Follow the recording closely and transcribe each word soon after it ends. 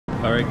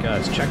All right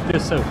guys, check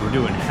this out. We're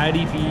doing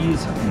Hattie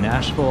B's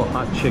Nashville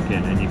hot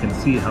chicken, and you can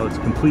see how it's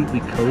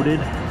completely coated.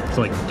 It's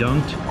like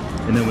dunked.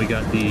 And then we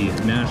got the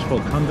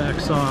Nashville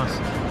comeback sauce,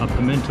 a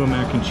pimento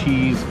mac and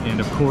cheese, and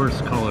of course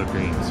collard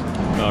greens.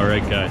 All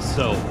right guys,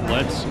 so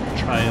let's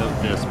try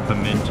out this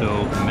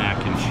pimento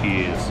mac and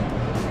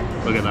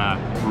cheese. Look at that,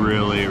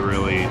 really,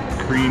 really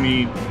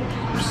creamy,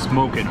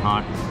 smoking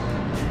hot.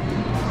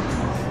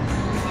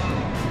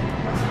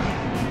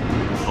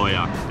 Oh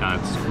yeah,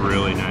 that's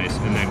really nice.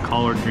 And then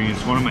collard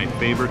greens, one of my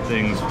favorite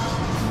things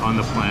on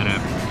the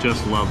planet.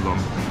 Just love them.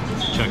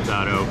 Check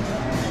that out.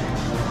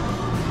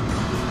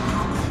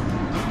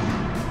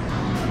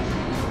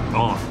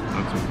 Oh,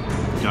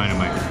 that's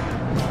dynamite.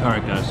 All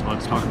right guys,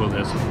 let's talk about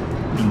this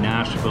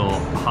Nashville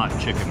hot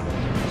chicken.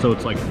 So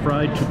it's like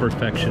fried to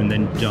perfection,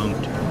 then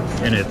dunked,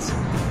 and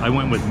I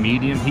went with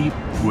medium heat,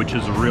 which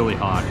is really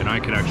hot, and I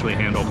can actually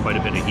handle quite a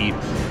bit of heat.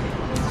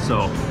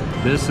 So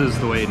this is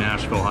the way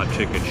Nashville hot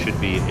chicken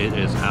should be. It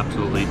is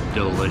absolutely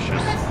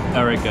delicious.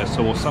 All right guys,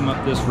 so we'll sum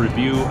up this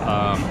review.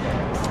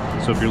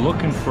 So if you're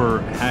looking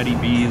for Hattie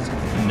B's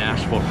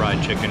Nashville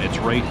fried chicken, it's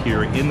right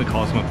here in the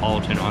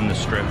Cosmopolitan on the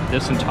Strip.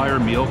 This entire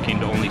meal came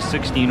to only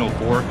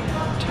 $16.04,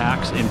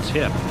 tax and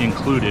tip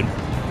included.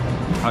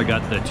 I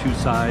got the 2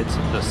 sides,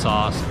 the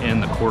sauce,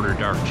 and the quarter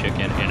dark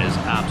chicken. It is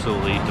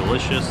absolutely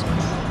delicious.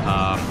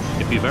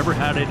 If you've ever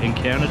had it in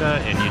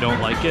Canada and you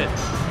don't like it,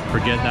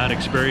 forget that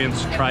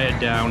experience. Try it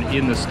down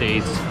in the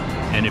States.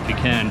 And if you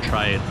can,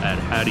 try it at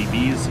Hattie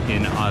B's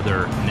in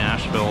either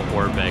Nashville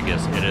or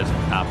Vegas. It is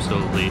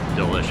absolutely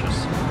delicious.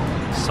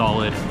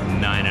 Solid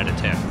 9 out of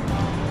 10.